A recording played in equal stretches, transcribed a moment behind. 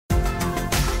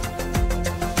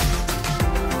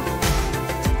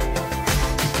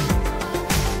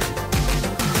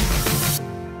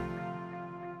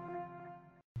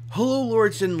Hello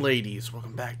lords and ladies,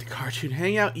 welcome back to Cartoon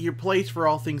Hangout, your place for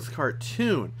all things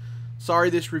cartoon. Sorry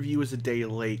this review is a day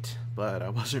late, but I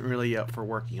wasn't really up for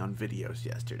working on videos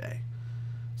yesterday.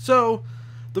 So,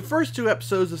 the first two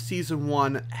episodes of Season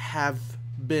 1 have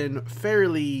been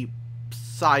fairly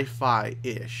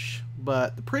sci-fi-ish,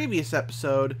 but the previous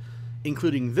episode,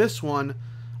 including this one,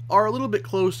 are a little bit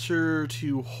closer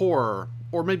to horror,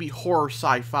 or maybe horror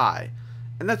sci-fi,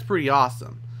 and that's pretty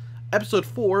awesome. Episode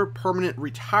 4, Permanent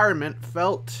Retirement,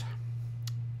 felt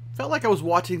like I was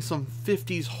watching some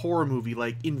 50s horror movie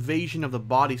like Invasion of the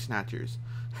Body Snatchers.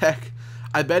 Heck,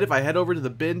 I bet if I head over to the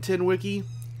Ben 10 wiki,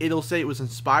 it'll say it was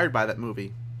inspired by that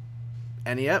movie.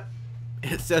 And yep,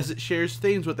 it says it shares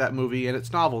themes with that movie and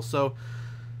its novel, so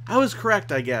I was correct,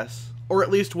 I guess. Or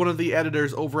at least one of the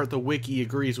editors over at the wiki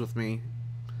agrees with me.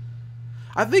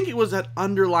 I think it was that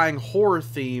underlying horror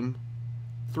theme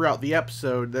throughout the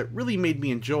episode that really made me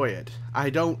enjoy it. I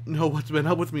don't know what's been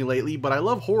up with me lately, but I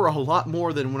love horror a lot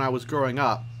more than when I was growing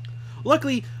up.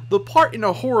 Luckily, the part in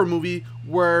a horror movie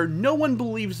where no one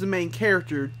believes the main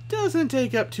character doesn't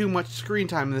take up too much screen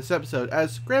time in this episode,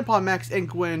 as Grandpa Max and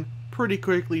Gwen pretty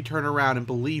quickly turn around and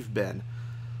believe Ben.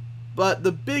 But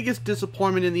the biggest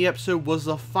disappointment in the episode was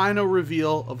the final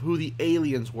reveal of who the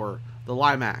aliens were, the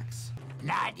Limax.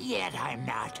 Not yet, I'm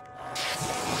not.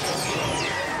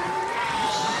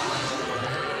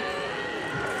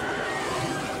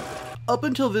 Up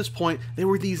until this point, there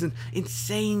were these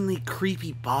insanely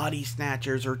creepy body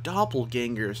snatchers or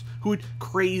doppelgangers who had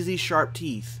crazy sharp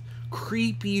teeth,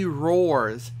 creepy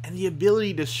roars, and the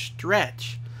ability to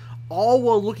stretch, all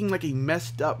while looking like a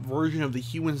messed up version of the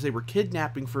humans they were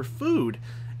kidnapping for food.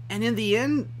 And in the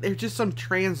end, they're just some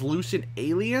translucent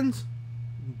aliens?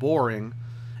 Boring.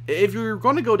 If you're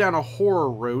going to go down a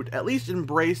horror route, at least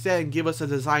embrace that and give us a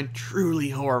design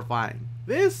truly horrifying.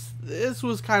 This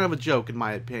was kind of a joke in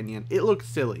my opinion. It looked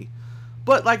silly.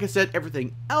 But like I said,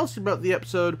 everything else about the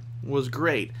episode was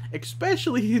great.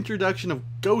 Especially the introduction of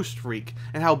Ghost Freak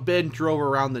and how Ben drove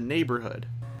around the neighborhood.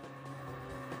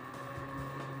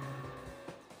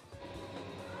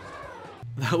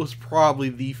 That was probably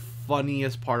the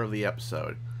funniest part of the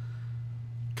episode.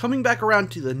 Coming back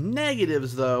around to the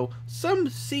negatives though, some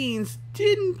scenes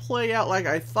didn't play out like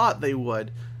I thought they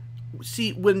would.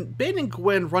 See, when Ben and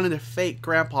Gwen run into fake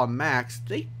Grandpa Max,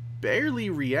 they barely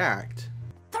react.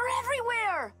 They're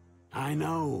everywhere! I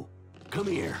know. Come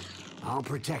here. I'll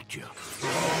protect you.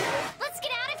 Let's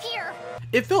get out of here!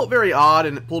 It felt very odd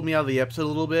and it pulled me out of the episode a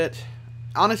little bit.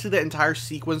 Honestly, that entire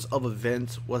sequence of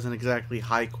events wasn't exactly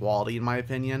high quality in my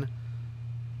opinion.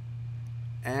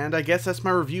 And I guess that's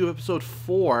my review of episode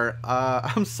 4.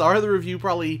 I'm sorry the review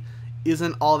probably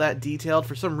isn't all that detailed.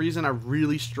 For some reason I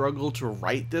really struggled to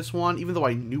write this one, even though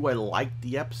I knew I liked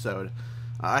the episode.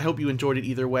 I hope you enjoyed it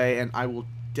either way, and I will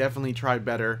definitely try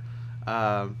better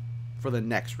for the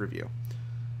next review.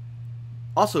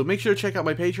 Also, make sure to check out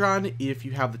my Patreon if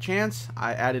you have the chance.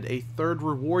 I added a third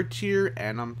reward tier,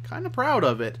 and I'm kind of proud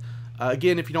of it.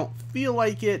 Again, if you don't feel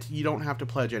like it, you don't have to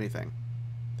pledge anything.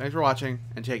 Thanks for watching,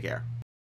 and take care.